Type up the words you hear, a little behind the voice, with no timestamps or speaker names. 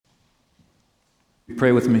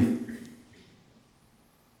Pray with me.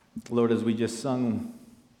 Lord, as we just sung,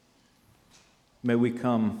 may we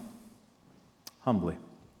come humbly.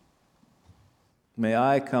 May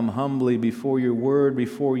I come humbly before your word,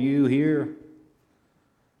 before you here.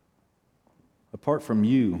 Apart from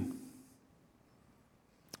you,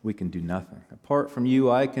 we can do nothing. Apart from you,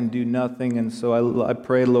 I can do nothing. And so I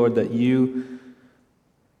pray, Lord, that you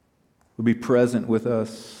would be present with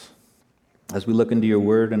us as we look into your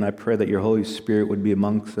word, and I pray that your Holy Spirit would be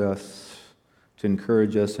amongst us to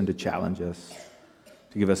encourage us and to challenge us,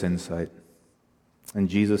 to give us insight. In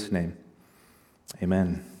Jesus' name,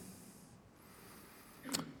 amen.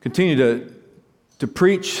 Continue to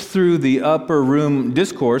preach through the upper room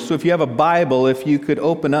discourse. So if you have a Bible, if you could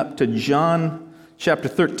open up to John chapter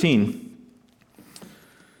 13.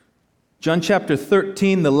 John chapter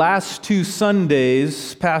 13, the last two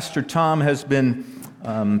Sundays, Pastor Tom has been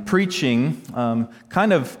preaching.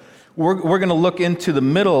 We're going to look into the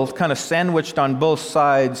middle, kind of sandwiched on both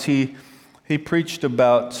sides. He preached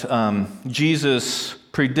about Jesus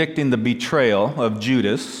predicting the betrayal of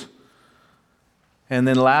Judas. And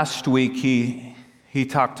then last week he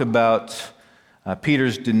talked about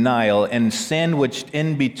Peter's denial, and sandwiched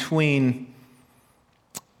in between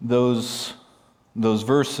those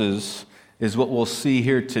verses is what we'll see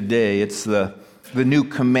here today. It's the new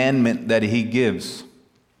commandment that he gives.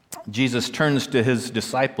 Jesus turns to his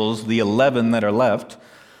disciples, the 11 that are left,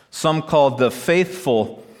 some called the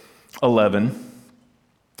faithful 11.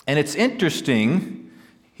 And it's interesting,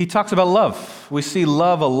 he talks about love. We see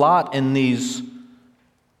love a lot in these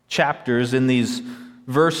chapters, in these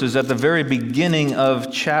verses. At the very beginning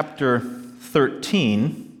of chapter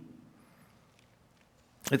 13,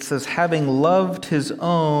 it says, having loved his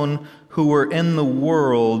own who were in the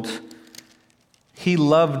world, he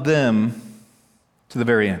loved them to the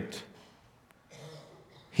very end.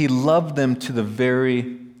 He loved them to the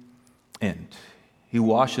very end. He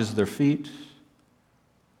washes their feet,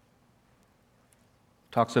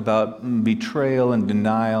 talks about betrayal and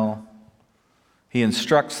denial. He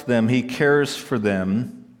instructs them, he cares for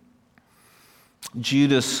them.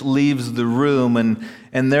 Judas leaves the room,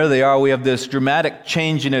 and there they are. We have this dramatic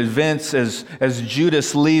change in events. As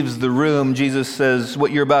Judas leaves the room, Jesus says,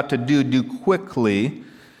 what you're about to do quickly.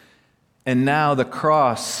 And now the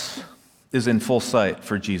cross is in full sight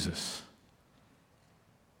for Jesus.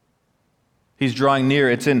 He's drawing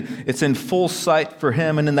near. It's in full sight for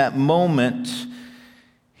him. And in that moment,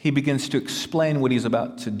 he begins to explain what he's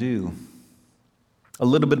about to do. A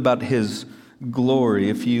little bit about his glory.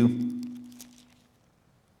 If you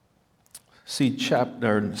see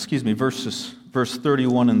verse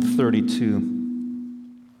 31 and 32.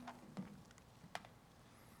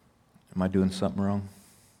 Am I doing something wrong?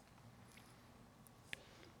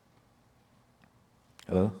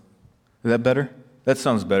 Hello? Is that better? That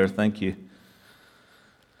sounds better, thank you.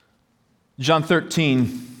 John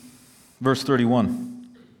 13, verse 31.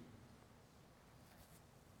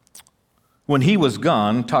 When he was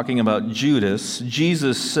gone, talking about Judas,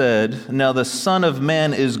 Jesus said, now the Son of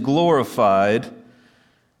Man is glorified,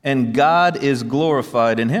 and God is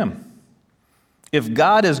glorified in him. If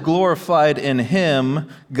God is glorified in him,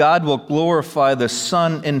 God will glorify the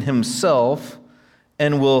Son in himself,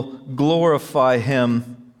 and will glorify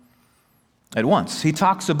him at once. He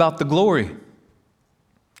talks about the glory.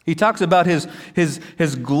 He talks about his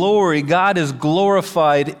glory. God is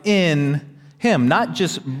glorified in him, not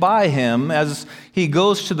just by him. As he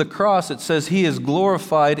goes to the cross, it says he is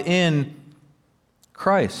glorified in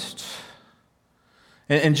Christ.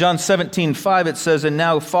 In John 17:5, it says, and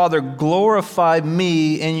now, Father, glorify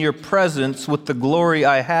me in your presence with the glory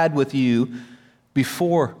I had with you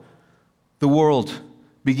before the world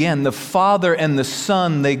began. The Father and the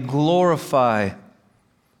Son, they glorify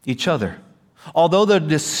each other. Although they're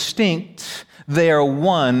distinct, they are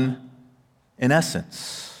one in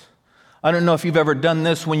essence. I don't know if you've ever done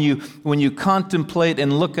this when you contemplate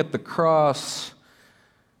and look at the cross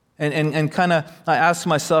and kind of, I ask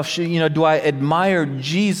myself, do I admire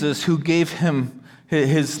Jesus who gave him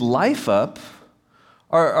his life up,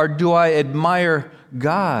 or do I admire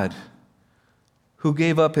God who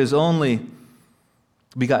gave up his only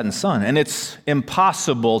begotten Son? And it's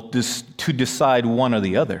impossible to decide one or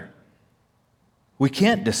the other. We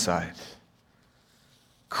can't decide.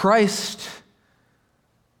 Christ,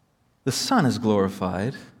 the Son, is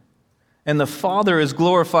glorified, and the Father is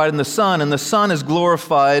glorified in the Son, and the Son is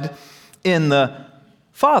glorified in the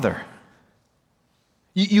Father.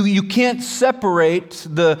 You can't separate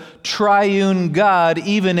the triune God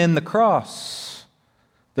even in the cross.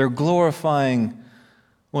 They're glorifying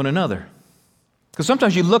one another. Because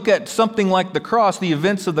sometimes you look at something like the cross, the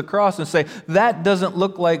events of the cross, and say, that doesn't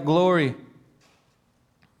look like glory.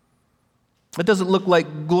 It doesn't look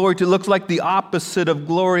like glory. It looks like the opposite of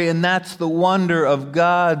glory, and that's the wonder of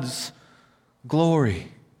God's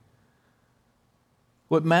glory.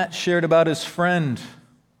 What Matt shared about his friend.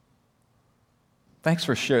 Thanks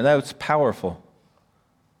for sharing. That was powerful.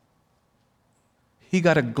 He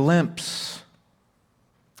got a glimpse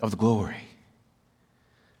of the glory.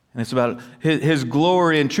 And it's about his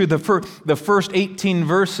glory and truth. The first 18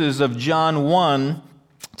 verses of John 1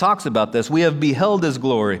 talks about this. We have beheld his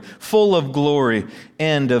glory, full of glory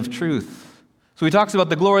and of truth. So he talks about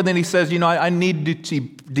the glory, and then he says, I need to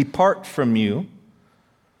depart from you,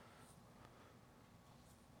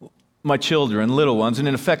 my children, little ones, in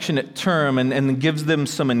an affectionate term, and gives them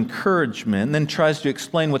some encouragement, and then tries to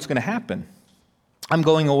explain what's going to happen. I'm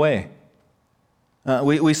going away.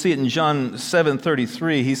 We see it in John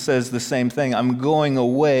 7:33. He says the same thing. I'm going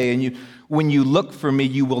away, and when you look for me,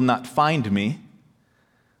 you will not find me,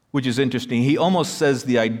 which is interesting. He almost says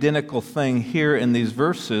the identical thing here in these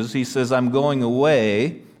verses. He says, I'm going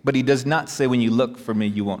away, but he does not say, when you look for me,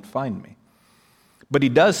 you won't find me. But he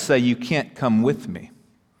does say, you can't come with me.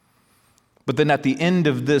 But then at the end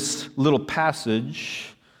of this little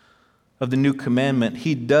passage of the new commandment,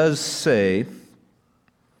 he does say,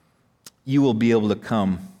 you will be able to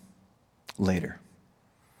come later,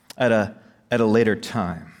 at a later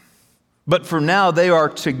time. But for now, they are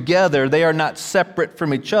together. They are not separate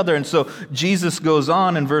from each other. And so Jesus goes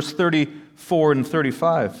on in verse 34 and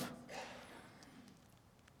 35.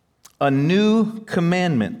 A new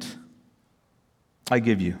commandment I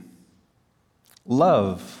give you.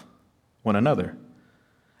 Love one another.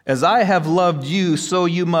 As I have loved you, so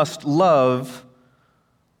you must love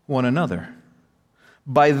one another.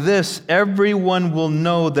 By this, everyone will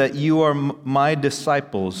know that you are my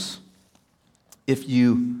disciples if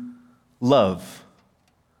you love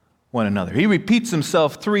one another. He repeats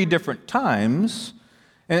himself 3 different times.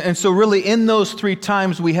 And so really in those 3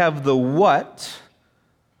 times we have the what,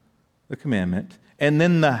 the commandment, and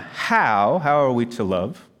then the how are we to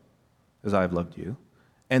love, as I have loved you,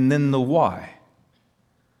 and then the why.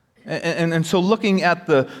 And so looking at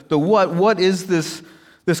the what is this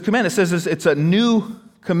command? It says it's a new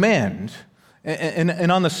command.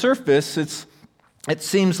 And on the surface, it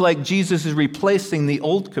seems like Jesus is replacing the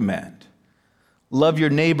old command. Love your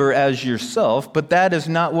neighbor as yourself, but that is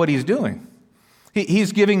not what he's doing.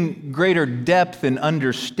 He's giving greater depth and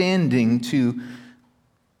understanding to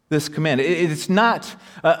this command. It's not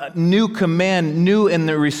a new command, new in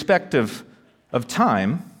the respect of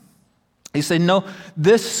time. He said, no,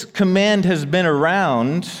 this command has been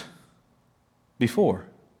around before.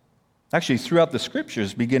 Actually, throughout the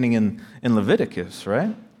scriptures, beginning in Leviticus,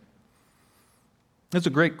 right? There's a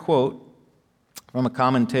great quote from a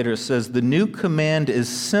commentator. It says, the new command is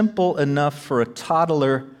simple enough for a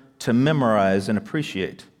toddler to memorize and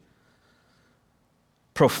appreciate.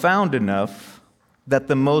 Profound enough that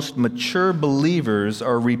the most mature believers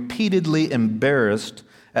are repeatedly embarrassed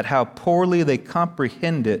at how poorly they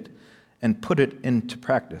comprehend it and put it into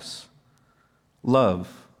practice.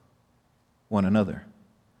 Love one another.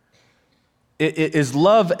 Is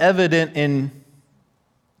love evident in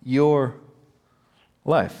your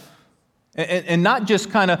life? And not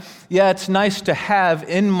just kind of, it's nice to have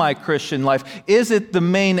in my Christian life. Is it the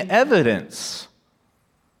main evidence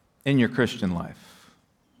in your Christian life?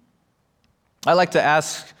 I like to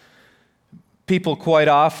ask people quite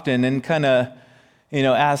often and kind of,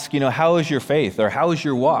 ask, how is your faith? Or how is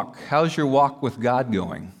your walk? How's your walk with God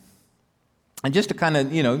going? And just to kind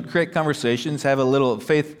of, create conversations, have a little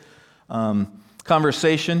faith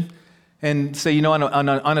conversation, and say,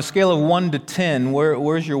 on a scale of 1 to 10,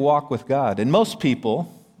 where's your walk with God? And most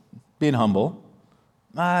people, being humble,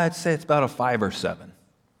 I'd say it's about a 5 or 7.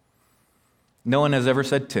 No one has ever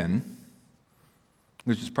said 10,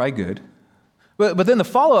 which is probably good. But then the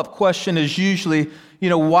follow-up question is usually,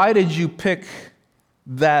 why did you pick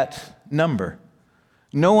that number?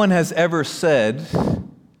 No one has ever said,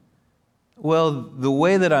 well, the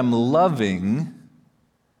way that I'm loving,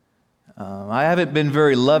 I haven't been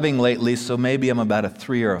very loving lately, so maybe I'm about a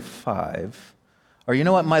 3 or a 5. Or you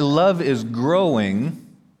know what, my love is growing.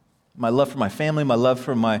 My love for my family, my love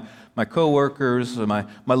for my coworkers, my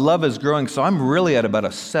love is growing, so I'm really at about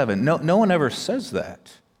a 7. No one ever says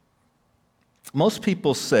that. Most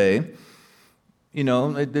people say,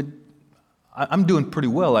 I'm doing pretty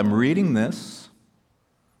well. I'm reading this.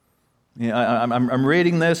 I'm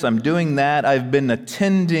reading this. I'm doing that. I've been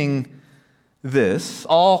attending this.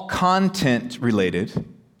 All content related,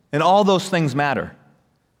 and all those things matter.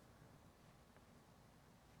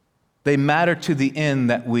 They matter to the end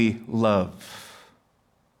that we love.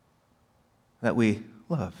 That we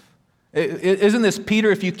love. Isn't this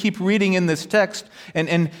Peter, if you keep reading in this text,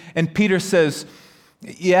 and Peter says,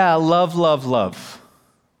 yeah, love, love, love.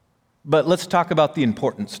 But let's talk about the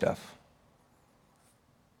important stuff.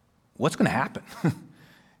 What's going to happen?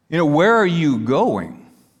 Where are you going?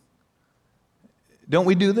 Don't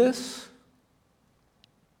we do this?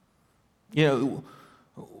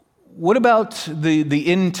 What about the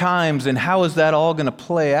end times and how is that all going to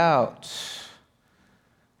play out?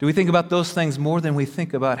 Do we think about those things more than we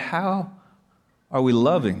think about how are we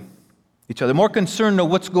loving each other? More concerned with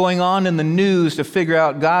what's going on in the news to figure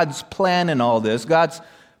out God's plan in all this. God's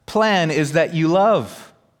plan is that you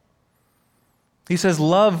love. He says,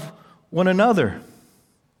 love one another.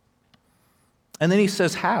 And then he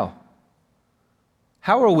says, how?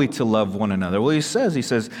 How are we to love one another? Well, he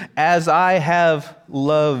says, as I have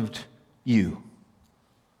loved you,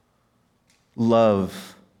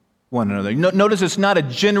 love one another. Notice it's not a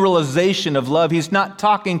generalization of love. He's not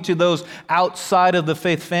talking to those outside of the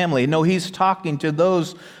faith family. No, he's talking to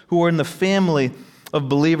those who are in the family of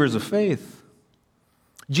believers of faith.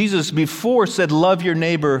 Jesus before said, love your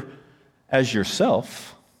neighbor as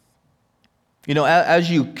yourself. As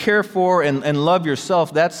you care for and love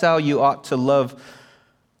yourself, that's how you ought to love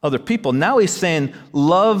other people. Now he's saying,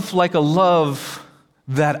 love like a love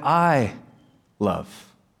that I love.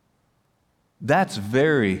 That's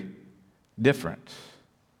very different.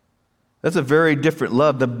 That's a very different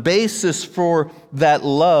love. The basis for that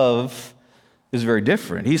love is very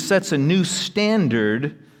different. He sets a new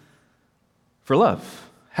standard for love,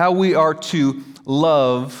 how we are to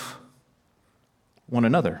love one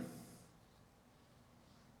another.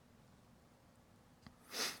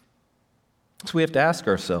 So we have to ask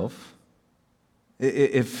ourselves,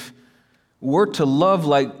 if we're to love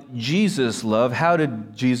like Jesus loved, how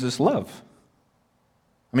did Jesus love?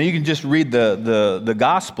 You can just read the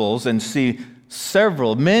Gospels and see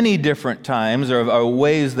many different times or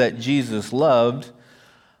ways that Jesus loved.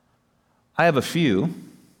 I have a few.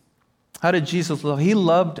 How did Jesus love? He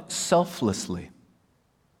loved selflessly.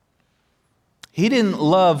 He didn't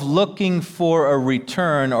love looking for a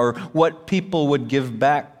return or what people would give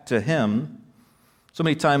back to him. So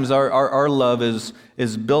many times our love is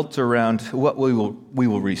built around what we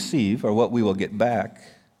will receive or what we will get back.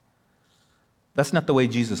 That's not the way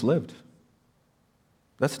Jesus lived.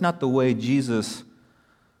 That's not the way Jesus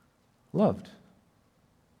loved.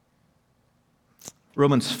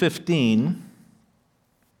 Romans 15,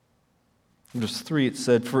 verse 3, it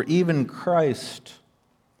said, for even Christ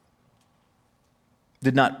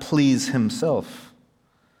did not please himself,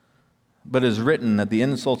 but is written that the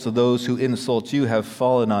insults of those who insult you have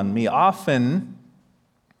fallen on me. Often,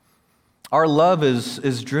 our love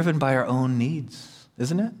is driven by our own needs,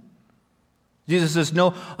 isn't it? Jesus says,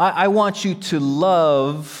 no, I want you to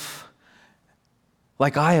love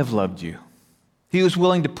like I have loved you. He was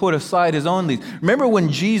willing to put aside his own needs. Remember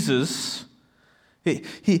when Jesus, he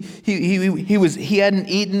hadn't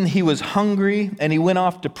eaten, he was hungry, and he went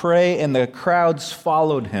off to pray, and the crowds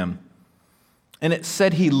followed him. And it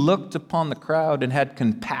said he looked upon the crowd and had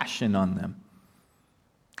compassion on them,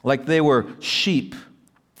 like they were sheep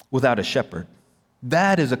without a shepherd.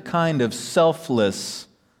 That is a kind of selfless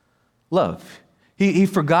love. He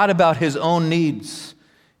forgot about his own needs.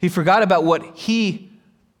 He forgot about what he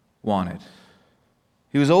wanted.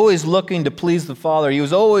 He was always looking to please the Father. He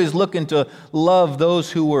was always looking to love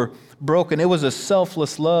those who were broken. It was a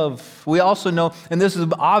selfless love. We also know, and this is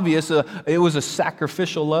obvious, it was a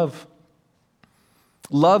sacrificial love.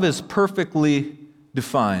 Love is perfectly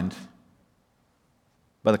defined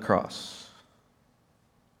by the cross.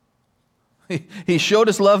 He showed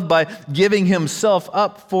us love by giving himself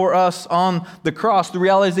up for us on the cross. The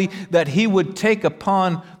reality that he would take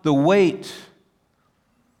upon the weight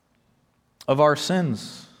of our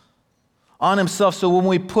sins on himself, so when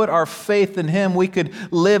we put our faith in him, we could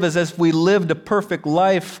live as if we lived a perfect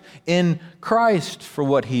life in Christ for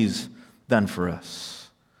what he's done for us.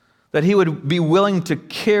 That he would be willing to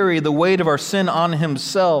carry the weight of our sin on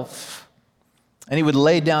himself, and he would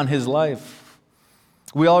lay down his life.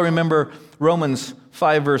 We all remember Romans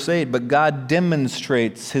 5, verse 8, but God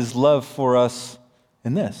demonstrates his love for us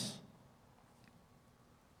in this: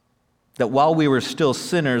 that while we were still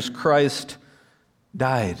sinners, Christ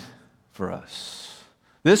died for us.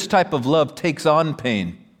 This type of love takes on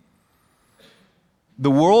pain.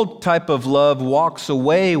 The world type of love walks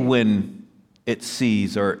away when it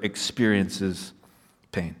sees or experiences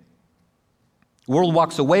pain. The world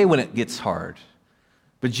walks away when it gets hard.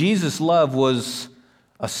 But Jesus' love was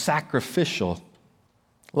a sacrificial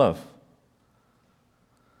love.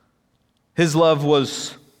 His love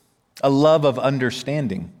was a love of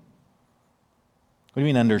understanding. What do you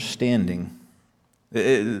mean understanding?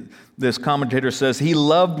 This commentator says he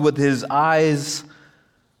loved with his eyes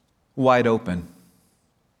wide open.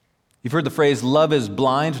 You've heard the phrase, love is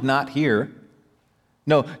blind, not here.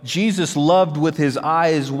 No, Jesus loved with his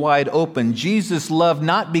eyes wide open. Jesus loved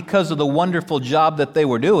not because of the wonderful job that they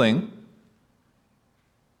were doing.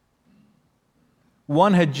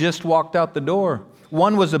 One had just walked out the door.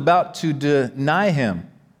 One was about to deny him.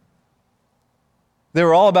 They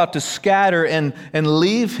were all about to scatter and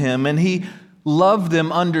leave him, and he loved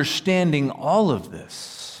them understanding all of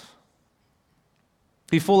this.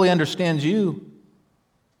 He fully understands you.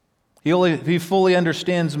 He fully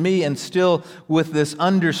understands me, and still with this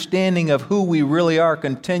understanding of who we really are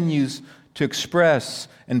continues to express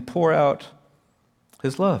and pour out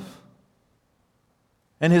his love.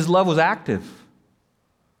 And his love was active.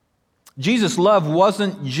 Jesus' love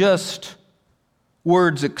wasn't just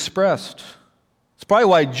words expressed. It's probably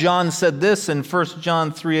why John said this in 1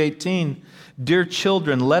 John 3:18, "Dear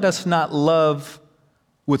children, let us not love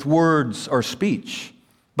with words or speech,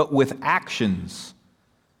 but with actions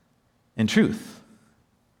and truth."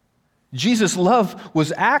 Jesus' love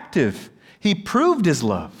was active. He proved his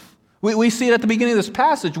love. We see it at the beginning of this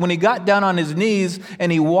passage when he got down on his knees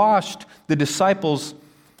and he washed the disciples'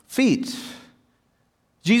 feet.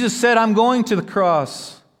 Jesus said, "I'm going to the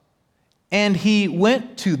cross," and he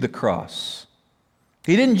went to the cross.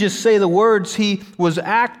 He didn't just say the words, he was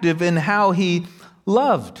active in how he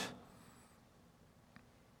loved.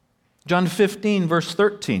 John 15, verse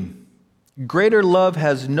 13. "Greater love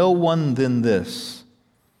has no one than this,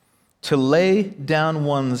 to lay down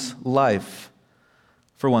one's life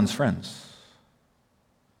for one's friends."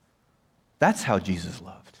 That's how Jesus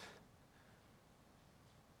loved.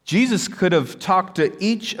 Jesus could have talked to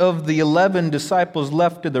each of the 11 disciples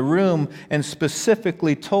left in the room and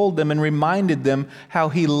specifically told them and reminded them how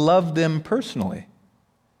he loved them personally.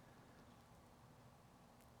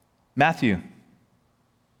 Matthew,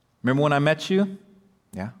 remember when I met you?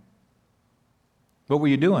 Yeah. What were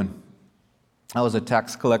you doing? I was a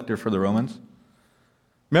tax collector for the Romans.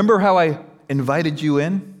 Remember how I invited you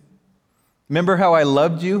in? Remember how I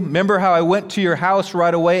loved you? Remember how I went to your house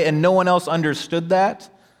right away and no one else understood that?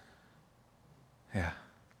 Yeah.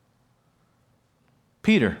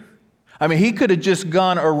 Peter. I mean, he could have just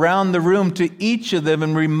gone around the room to each of them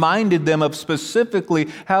and reminded them of specifically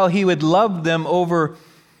how he would love them over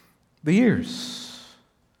the years.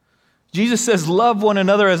 Jesus says, "Love one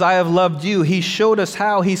another as I have loved you." He showed us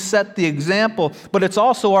how. He set the example, but it's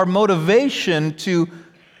also our motivation to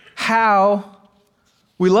how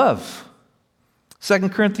we love.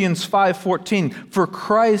 2 Corinthians 5:14, "For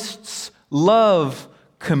Christ's love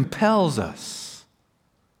compels us."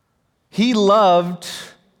 He loved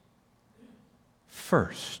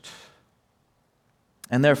first,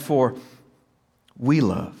 and therefore we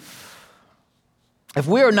love. If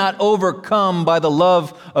we are not overcome by the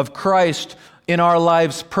love of Christ in our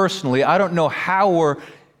lives personally, I don't know how we're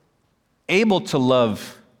able to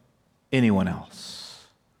love anyone else.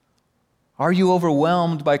 Are you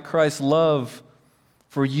overwhelmed by Christ's love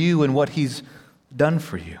for you and what he's done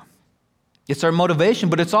for you? It's our motivation,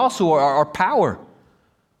 but it's also our power,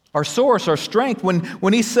 our source, our strength.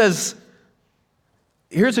 When he says,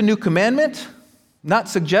 here's a new commandment, not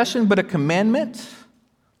suggestion, but a commandment,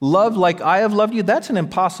 love like I have loved you, that's an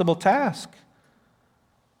impossible task.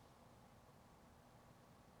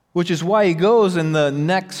 Which is why he goes in the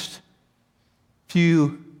next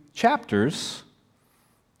few chapters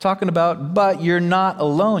talking about, but you're not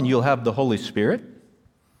alone. You'll have the Holy Spirit.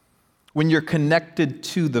 When you're connected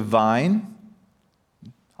to the vine,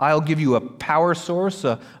 I'll give you a power source,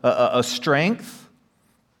 a strength.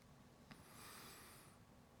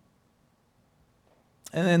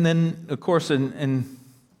 And then, of course, in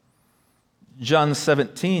John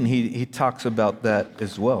 17, he talks about that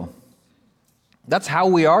as well. That's how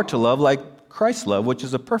we are to love, like Christ's love, which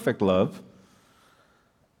is a perfect love.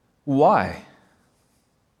 Why?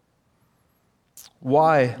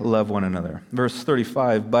 Why love one another? Verse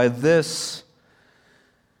 35, "By this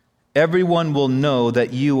everyone will know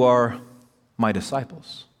that you are my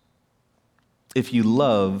disciples, if you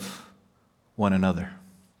love one another."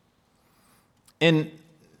 In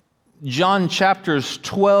John chapters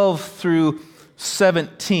 12 through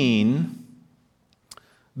 17,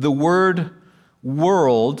 the word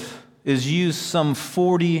world is used some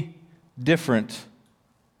 40 different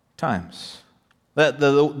times.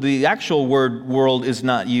 The actual word world is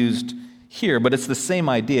not used here, but it's the same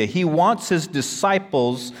idea. He wants his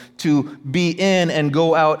disciples to be in and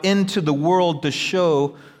go out into the world to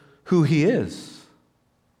show who he is.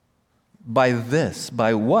 By this.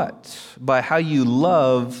 By what? By how you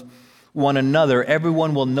love one another.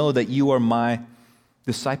 Everyone will know that you are my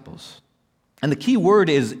disciples. And the key word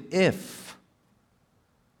is if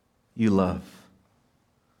you love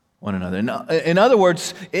one another. In other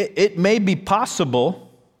words, it may be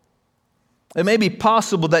possible, that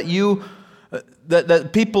that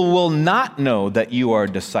people will not know that you are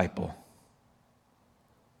a disciple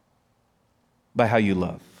by how you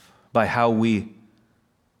love, by how we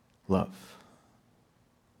love.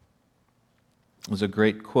 There's a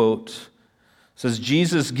great quote. It says,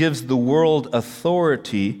 Jesus gives the world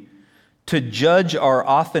authority to judge our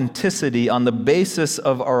authenticity on the basis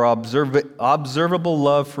of our observable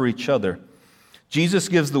love for each other. Jesus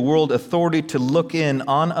gives the world authority to look in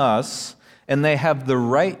on us, and they have the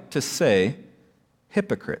right to say,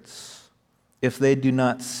 hypocrites, if they do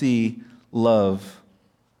not see love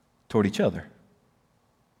toward each other.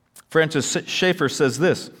 Francis Schaeffer says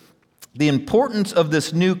this, the importance of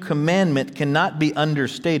this new commandment cannot be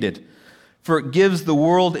understated, for it gives the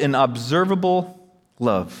world an observable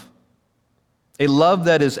love, a love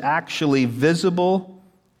that is actually visible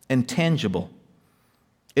and tangible.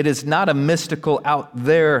 It is not a mystical out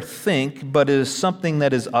there think, but it is something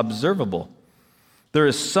that is observable. There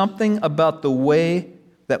is something about the way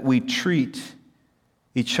that we treat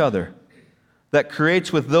each other that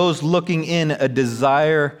creates with those looking in a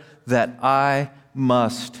desire that I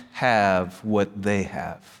must have what they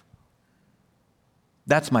have.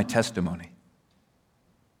 That's my testimony.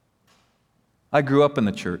 I grew up in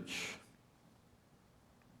the church.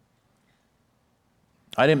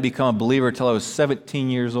 I didn't become a believer until I was 17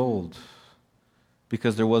 years old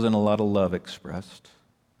because there wasn't a lot of love expressed.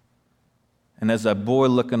 And as a boy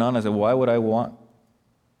looking on, I said, why would I want?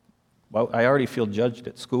 Well, I already feel judged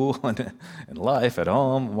at school and in life, at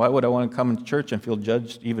home. Why would I want to come to church and feel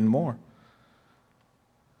judged even more?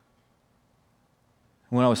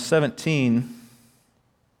 When I was 17,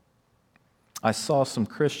 I saw some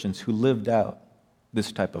Christians who lived out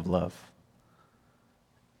this type of love.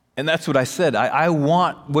 And that's what I said. I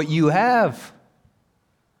want what you have.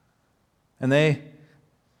 And they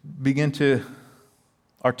begin to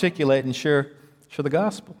articulate and share the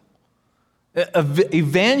gospel.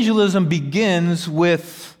 Evangelism begins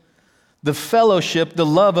with the fellowship, the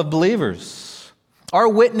love of believers. Our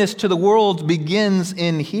witness to the world begins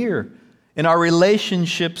in here, in our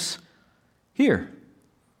relationships here.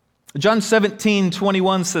 John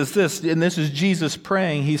 17:21 says this, and this is Jesus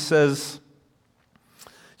praying. He says,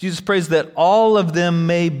 Jesus prays that all of them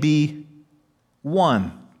may be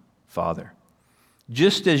one, Father,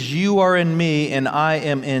 just as you are in me and I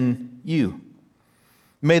am in you.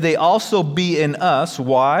 May they also be in us.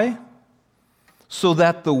 Why? So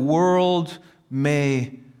that the world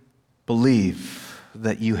may believe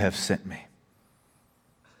that you have sent me.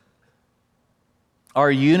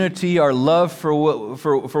 Our unity, our love for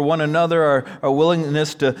one another, our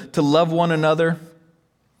willingness to love one another,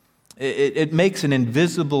 it makes an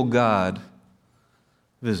invisible God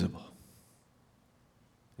visible.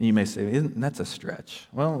 And you may say, that's a stretch.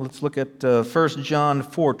 Well, let's look at 1 John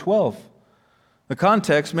 4:12. The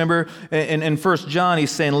context, remember, in 1 John,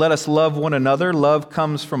 he's saying, let us love one another. Love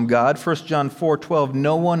comes from God. 1 John 4:12,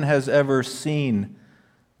 no one has ever seen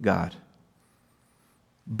God.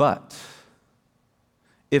 But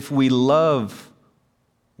if we love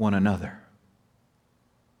one another,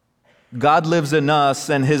 God lives in us,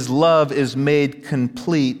 and his love is made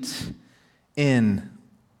complete in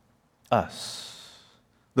us.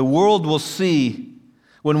 The world will see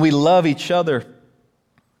when we love each other,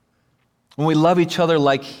 when we love each other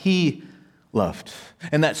like he loved.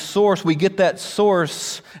 And that source, we get that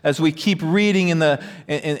source as we keep reading in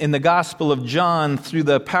the Gospel of John through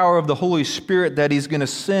the power of the Holy Spirit that he's going to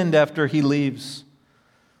send after he leaves.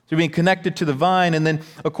 So being connected to the vine, and then,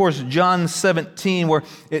 of course, John 17, where,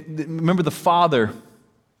 remember the Father,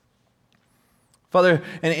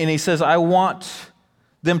 and he says, I want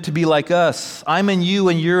them to be like us. I'm in you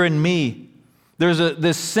and you're in me. There's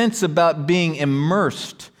this sense about being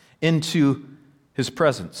immersed into his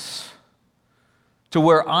presence, to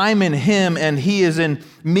where I'm in him and he is in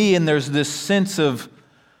me, and there's this sense of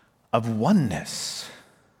oneness.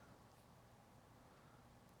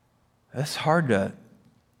 That's hard to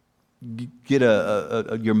get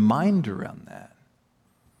your mind around that.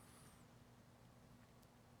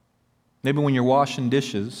 Maybe when you're washing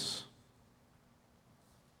dishes,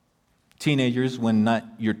 teenagers, when not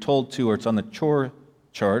you're told to or it's on the chore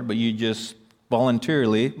chart, but you just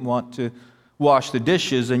voluntarily want to wash the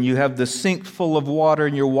dishes, and you have the sink full of water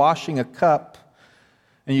and you're washing a cup,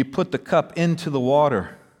 and you put the cup into the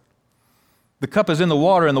water. The cup is in the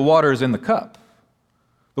water and the water is in the cup.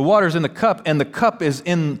 The water's in the cup, and the cup is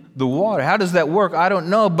in the water. How does that work? I don't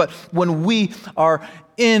know, but when we are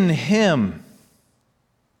in Him,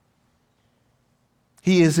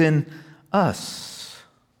 He is in us.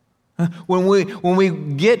 When we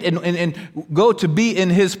get and go to be in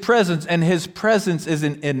His presence, and His presence is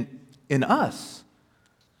in us.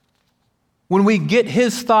 When we get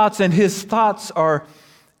His thoughts and His thoughts are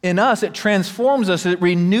in us, it transforms us, it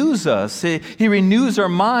renews us. He renews our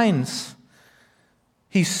minds.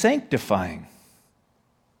 He's sanctifying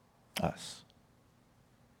us.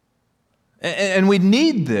 And we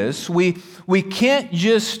need this. We can't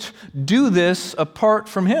just do this apart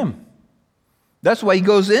from Him. That's why he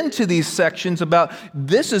goes into these sections about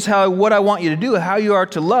this is what I want you to do, how you are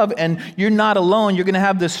to love, and you're not alone. You're going to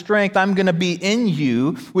have this strength. I'm going to be in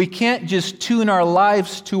you. We can't just tune our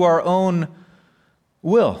lives to our own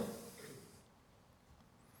will,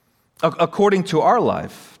 according to our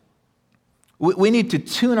life. We need to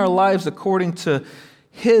tune our lives according to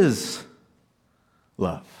His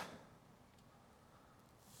love.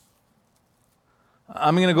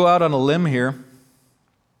 I'm going to go out on a limb here.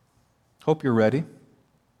 Hope you're ready.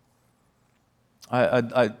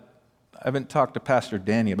 I haven't talked to Pastor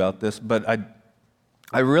Danny about this, but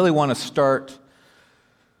I really want to start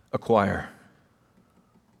a choir.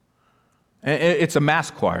 It's a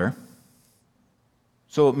mass choir.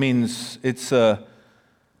 So it means it's a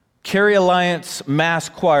Carry Alliance mass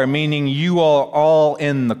choir, meaning you are all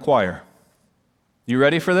in the choir. You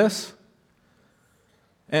ready for this?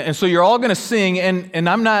 And so you're all going to sing, and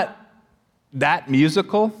I'm not that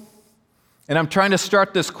musical, and I'm trying to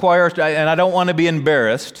start this choir, and I don't want to be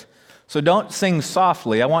embarrassed, so don't sing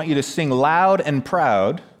softly. I want you to sing loud and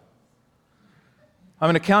proud. I'm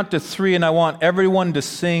going to count to 3, and I want everyone to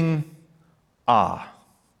sing, ah.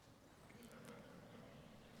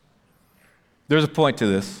 There's a point to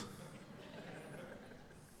this.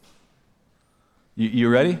 You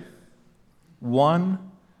ready?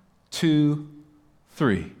 1, 2,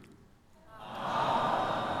 3.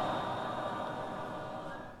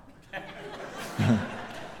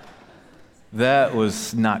 That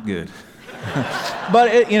was not good.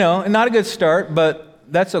 But, not a good start, but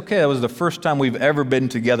that's okay. That was the first time we've ever been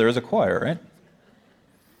together as a choir,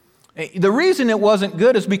 right? The reason it wasn't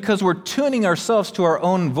good is because we're tuning ourselves to our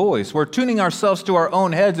own voice. We're tuning ourselves to our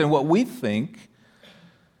own heads and what we think.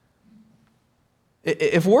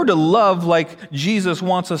 If we're to love like Jesus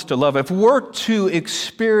wants us to love, if we're to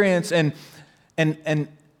experience and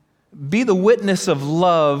be the witness of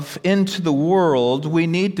love into the world, we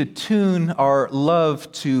need to tune our love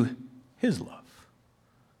to His love.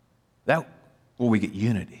 That will we get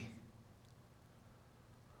unity.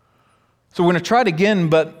 So we're going to try it again,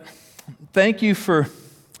 but thank you for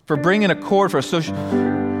bringing a chord for us. So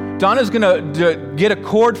Donna's going to get a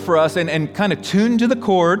chord for us and kind of tune to the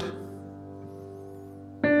chord.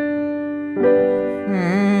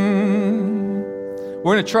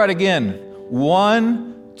 We're going to try it again.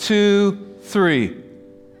 1, 2, 3.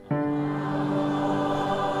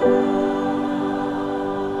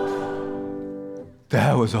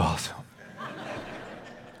 That was awesome.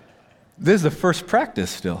 This is the first practice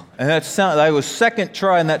still. And that was second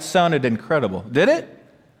try, and that sounded incredible. Did it?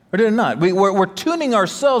 Or did it not? We're tuning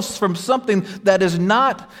ourselves from something that is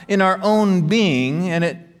not in our own being, and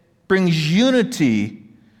it brings unity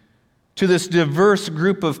to this diverse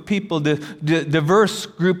group of people, diverse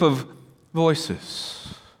group of voices.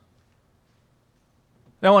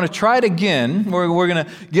 Now I want to try it again. We're going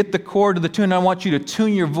to get the chord to the tune. I want you to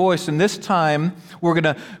tune your voice, and this time we're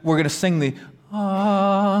going to sing the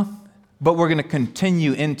ah, but we're going to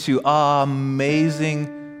continue into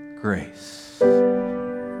Amazing Grace.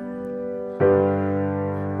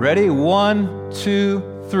 Ready? 1,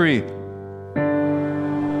 2, 3.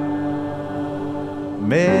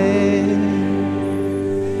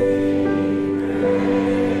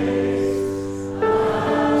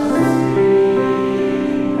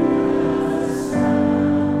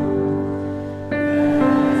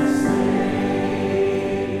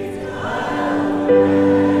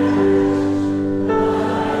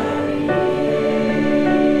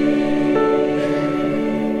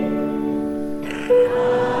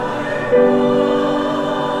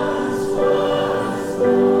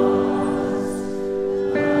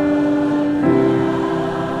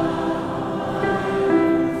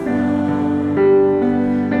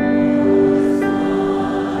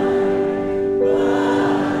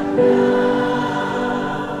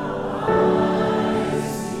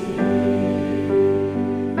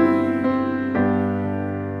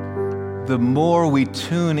 The more we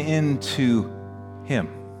tune into Him.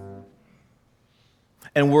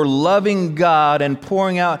 And we're loving God and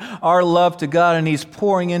pouring out our love to God, and He's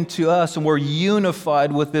pouring into us, and we're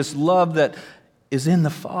unified with this love that is in the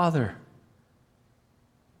Father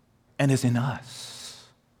and is in us.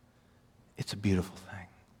 It's a beautiful thing.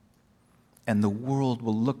 And the world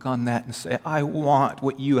will look on that and say, I want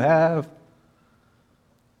what you have.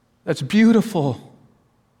 That's beautiful.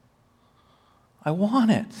 I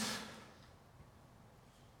want it.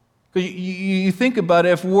 You think about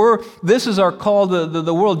it, this is our call to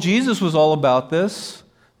the world. Jesus was all about this.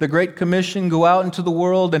 The Great Commission, go out into the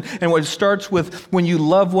world, and it starts with when you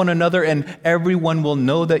love one another and everyone will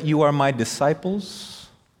know that you are my disciples.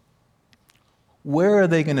 Where are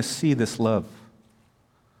they going to see this love?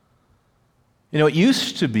 You know, it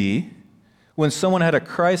used to be when someone had a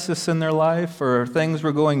crisis in their life or things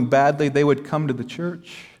were going badly, they would come to the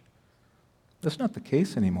church. That's not the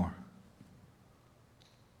case anymore.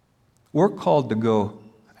 We're called to go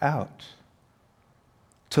out,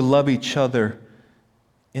 to love each other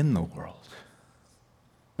in the world.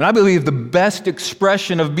 And I believe the best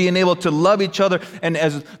expression of being able to love each other, and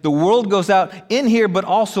as the world goes out in here, but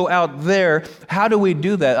also out there, how do we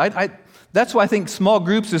do that? That's why I think small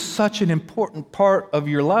groups is such an important part of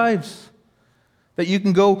your lives. That you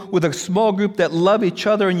can go with a small group that love each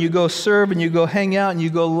other, and you go serve, and you go hang out, and you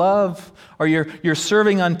go love. Or you're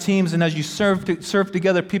serving on teams, and as you serve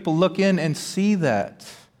together, people look in and see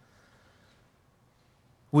that.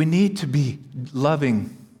 We need to be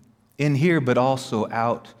loving in here, but also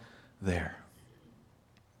out there.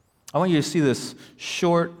 I want you to see this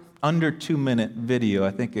short, under 2-minute video. I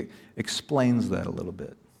think it explains that a little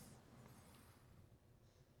bit.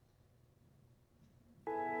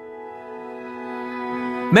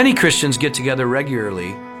 Many Christians get together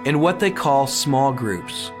regularly in what they call small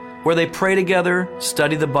groups, where they pray together,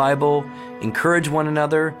 study the Bible, encourage one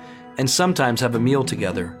another, and sometimes have a meal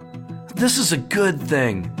together. This is a good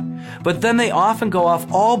thing. But then they often go off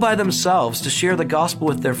all by themselves to share the gospel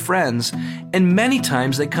with their friends, and many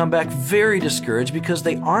times they come back very discouraged because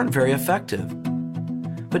they aren't very effective.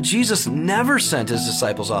 But Jesus never sent His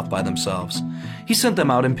disciples off by themselves. He sent them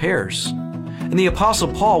out in pairs. And the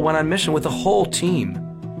Apostle Paul went on mission with a whole team.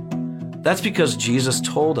 That's because Jesus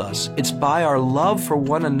told us it's by our love for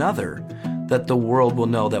one another that the world will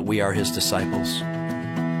know that we are His disciples.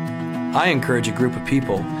 I encourage a group of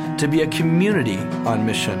people to be a community on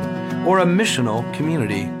mission, or a missional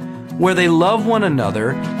community, where they love one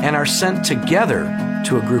another and are sent together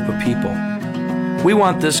to a group of people. We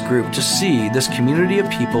want this group to see this community of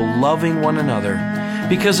people loving one another,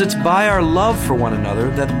 because it's by our love for one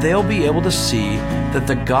another that they'll be able to see that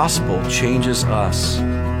the gospel changes us.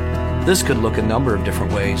 This could look a number of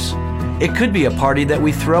different ways. It could be a party that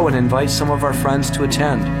we throw and invite some of our friends to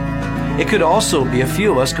attend. It could also be a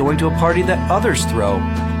few of us going to a party that others throw.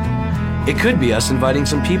 It could be us inviting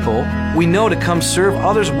some people we know to come serve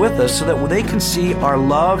others with us so that they can see our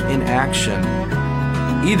love in action.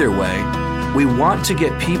 Either way, we want to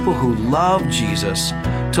get people who love Jesus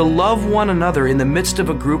to love one another in the midst of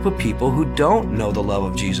a group of people who don't know the love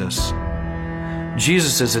of Jesus.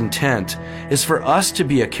 Jesus' intent is for us to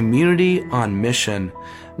be a community on mission,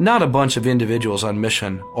 not a bunch of individuals on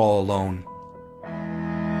mission all alone. So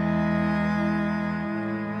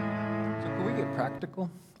can we get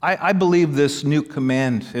practical? I believe this new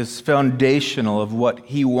command is foundational of what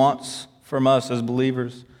He wants from us as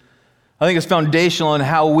believers. I think it's foundational in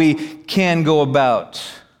how we can go about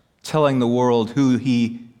telling the world who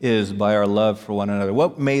He is by our love for one another.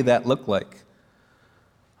 What may that look like?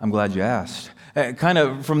 I'm glad you asked. Kind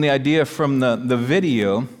of from the idea from the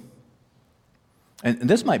video, and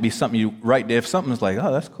this might be something you write, if something's like,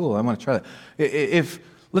 oh, that's cool, I want to try that. If,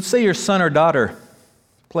 let's say your son or daughter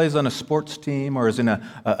plays on a sports team or is in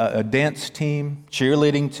a dance team,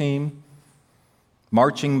 cheerleading team,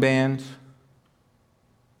 marching band,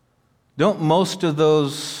 don't most of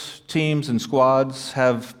those teams and squads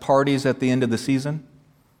have parties at the end of the season?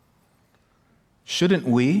 Shouldn't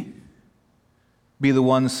we be the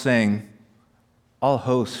ones saying, I'll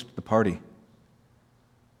host the party?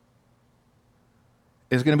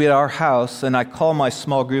 It's going to be at our house, and I call my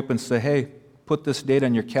small group and say, hey, put this date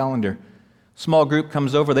on your calendar. Small group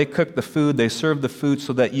comes over, they cook the food, they serve the food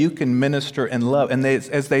so that you can minister and love. And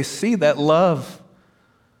as they see that love,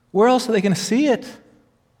 where else are they going to see it?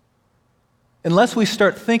 Unless we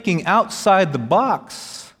start thinking outside the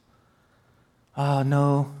box. Oh,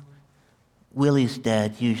 no, Willie's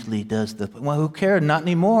dad usually does well, who cares? Not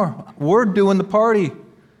anymore. We're doing the party.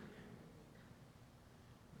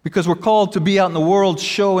 Because we're called to be out in the world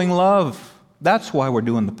showing love. That's why we're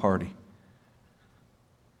doing the party.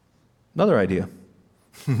 Another idea.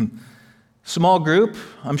 Small group,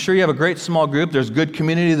 I'm sure you have a great small group. There's good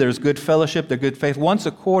community, there's good fellowship, there's good faith. Once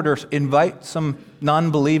a quarter, invite some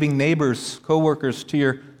non-believing neighbors, coworkers to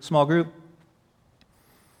your small group.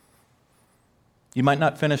 You might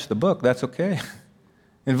not finish the book, that's okay.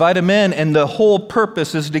 Invite them in, and the whole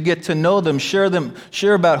purpose is to get to know them, share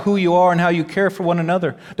about who you are and how you care for one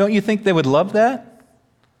another. Don't you think they would love that?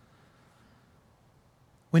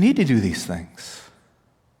 We need to do these things.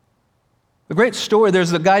 A great story,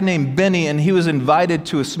 there's a guy named Benny, and he was invited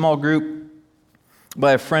to a small group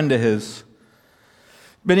by a friend of his.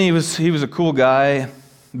 Benny, he was a cool guy,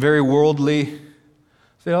 very worldly.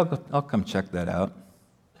 So I'll come check that out.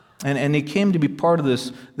 And he came to be part of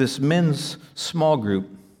this men's small group.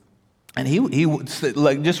 And he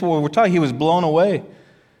like just what we're talking, he was blown away.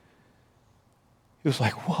 He was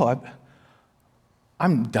like, whoa,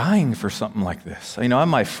 I'm dying for something like this. You know, I'm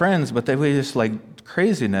my friends, but they were just like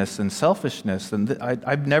craziness and selfishness, and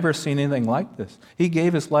I've never seen anything like this. He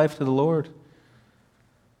gave his life to the Lord.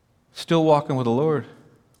 Still walking with the Lord.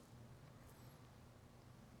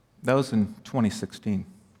 That was in 2016.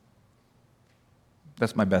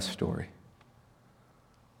 That's my best story.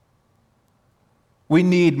 We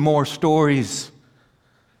need more stories.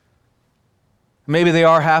 Maybe they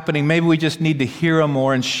are happening. Maybe we just need to hear them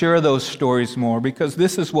more and share those stories more, because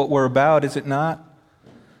this is what we're about, is it not?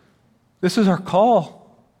 This is our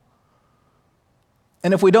call.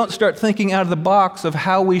 And if we don't start thinking out of the box of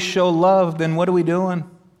how we show love, then what are we doing?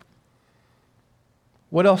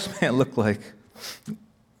 What else may it look like? A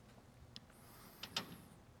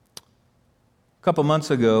couple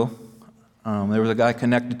months ago, there was a guy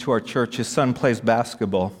connected to our church. His son plays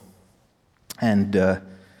basketball. And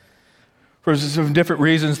for some different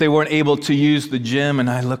reasons, they weren't able to use the gym.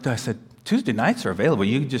 And I looked, I said, Tuesday nights are available.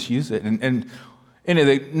 You can just use it. And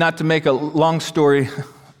anyway, not to make a long story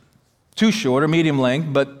too short or medium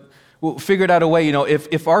length, but we figured out a way, you know,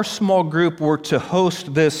 if our small group were to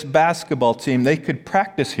host this basketball team, they could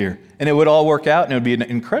practice here, and it would all work out, and it would be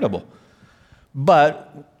incredible.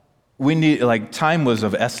 But we need, like, time was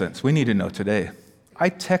of essence. We need to know today. I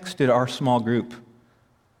texted our small group,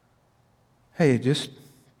 hey, this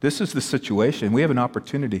is the situation. We have an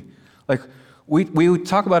opportunity. Like, we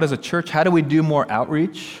talk about as a church, how do we do more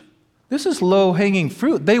outreach? This is low-hanging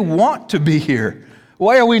fruit. They want to be here.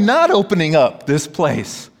 Why are we not opening up this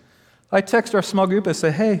place? I text our small group and say,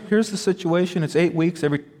 hey, here's the situation. It's 8 weeks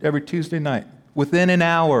every Tuesday night. Within an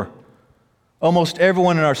hour, almost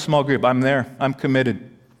everyone in our small group, I'm there. I'm committed.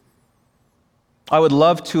 I would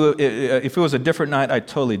love to, if it was a different night, I'd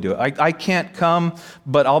totally do it. I can't come,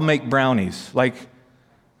 but I'll make brownies. And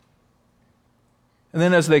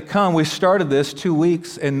then as they come, we started this 2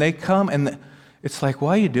 weeks, and they come, and it's like,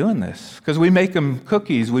 why are you doing this? Because we make them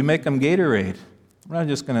cookies, we make them Gatorade. We're not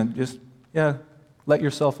just going to let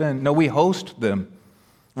yourself in. No, we host them.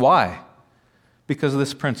 Why? Because of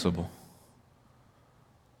this principle.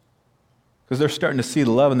 Because they're starting to see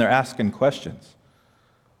the love, and they're asking questions.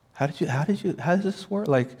 How does this work?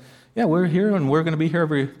 Like, yeah, we're here, and we're going to be here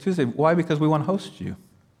every Tuesday. Why? Because we want to host you.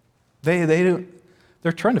 They're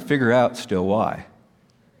trying to figure out still why.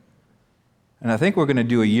 And I think we're going to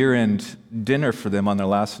do a year-end dinner for them on their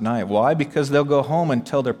last night. Why? Because they'll go home and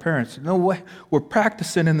tell their parents, no way, we're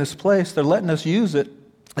practicing in this place. They're letting us use it.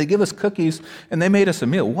 They give us cookies, and they made us a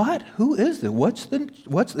meal. What? Who is it?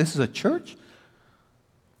 This is a church?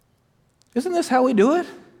 Isn't this how we do it?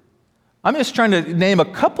 I'm just trying to name a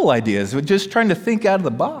couple ideas. We're just trying to think out of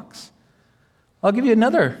the box. I'll give you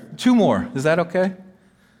 2 more. Is that okay?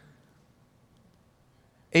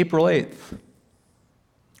 April 8th.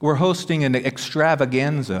 We're hosting an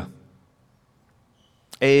extravaganza.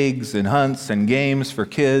 Eggs and hunts and games for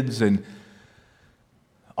kids, and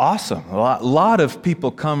awesome. A lot of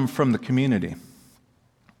people come from the community.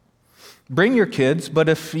 Bring your kids, but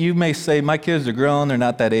if you may say, my kids are grown, they're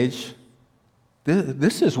not that age,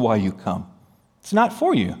 this is why you come. It's not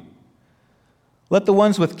for you. Let the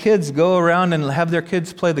ones with kids go around and have their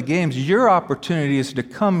kids play the games. Your opportunity is to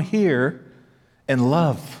come here and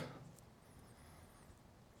love.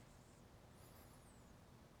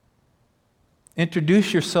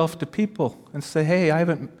 Introduce yourself to people and say, hey,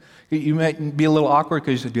 you might be a little awkward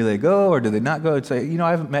because you say, do they go or do they not go? And say, I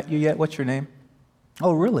haven't met you yet. What's your name?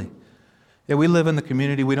 Oh, really? Yeah, we live in the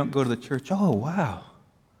community. We don't go to the church. Oh, wow.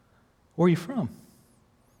 Where are you from?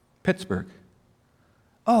 Pittsburgh.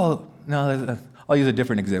 Oh, no, I'll use a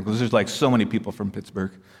different example. There's like so many people from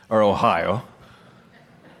Pittsburgh or Ohio.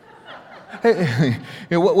 Hey,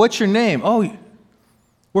 what's your name? Oh,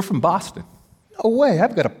 we're from Boston. No way,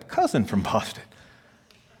 I've got a cousin from Boston.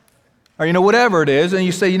 Or, whatever it is, and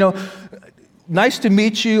you say, nice to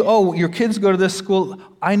meet you. Oh, your kids go to this school.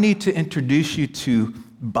 I need to introduce you to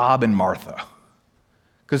Bob and Martha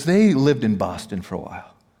because they lived in Boston for a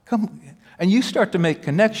while. Come, and you start to make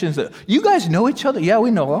connections. That you guys know each other? Yeah,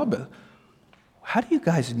 we know all, but how do you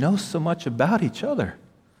guys know so much about each other?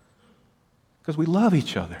 Because we love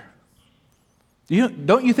each other.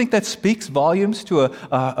 Don't you think that speaks volumes to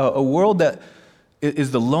a world that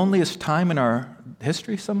is the loneliest time in our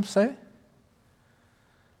history, some say?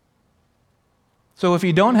 So if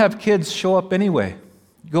you don't have kids, show up anyway.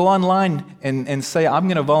 Go online and say, I'm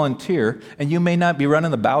going to volunteer, and you may not be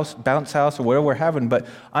running the bounce house or whatever we're having, but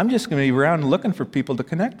I'm just going to be around looking for people to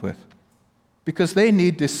connect with because they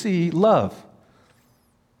need to see love.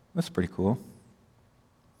 That's pretty cool.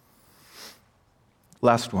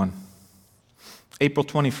 Last one. April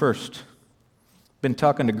 21st. Been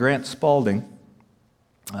talking to Grant Spalding.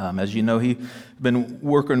 As you know, he's been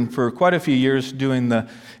working for quite a few years doing the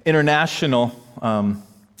international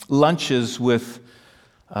lunches with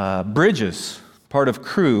Bridges, part of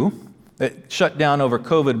Crew, that shut down over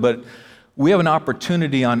COVID. But we have an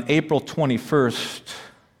opportunity on April 21st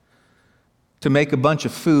to make a bunch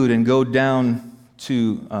of food and go down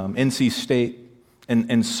to NC State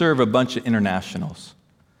and serve a bunch of internationals.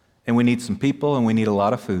 And we need some people, and we need a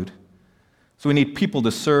lot of food. So we need people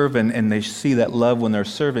to serve, and they see that love when they're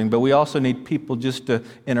serving. But we also need people just to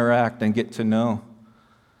interact and get to know.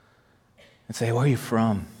 And say, where are you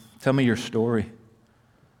from? Tell me your story.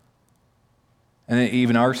 And then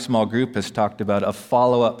even our small group has talked about a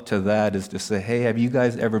follow-up to that is to say, hey, have you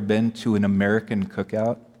guys ever been to an American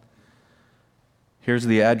cookout? Here's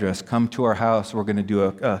the address. Come to our house. We're going to do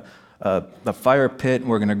a fire pit, and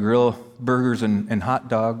we're going to grill burgers and hot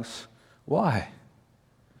dogs. Why?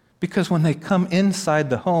 Because when they come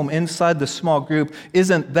inside the home, inside the small group,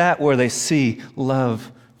 isn't that where they see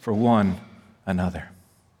love for one another?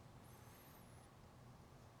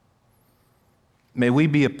 May we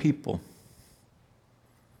be a people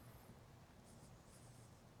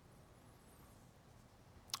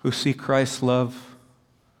who see Christ's love,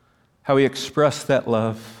 how he expressed that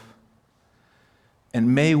love,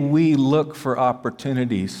 and may we look for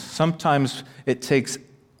opportunities. Sometimes it takes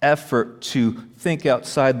effort to think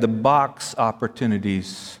outside the box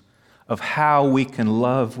opportunities of how we can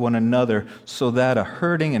love one another so that a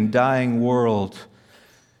hurting and dying world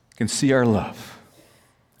can see our love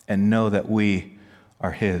and know that we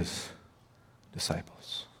are his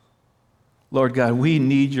disciples. Lord God, we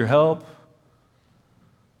need your help.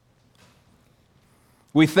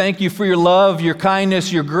 We thank you for your love, your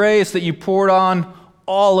kindness, your grace that you poured on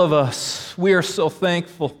all of us. We are so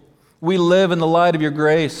thankful. We live in the light of your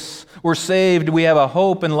grace. We're saved. We have a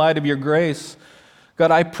hope in light of your grace. God,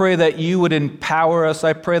 I pray that you would empower us.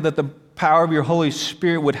 I pray that the power of your Holy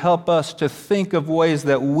Spirit would help us to think of ways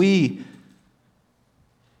that we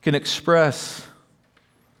can express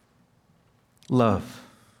love.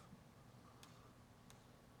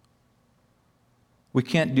 We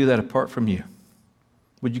can't do that apart from you.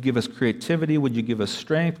 Would you give us creativity? Would you give us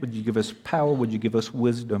strength? Would you give us power? Would you give us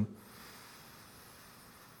wisdom?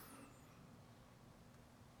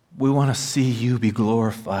 We want to see you be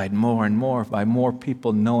glorified more and more by more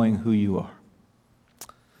people knowing who you are.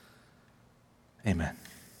 Amen.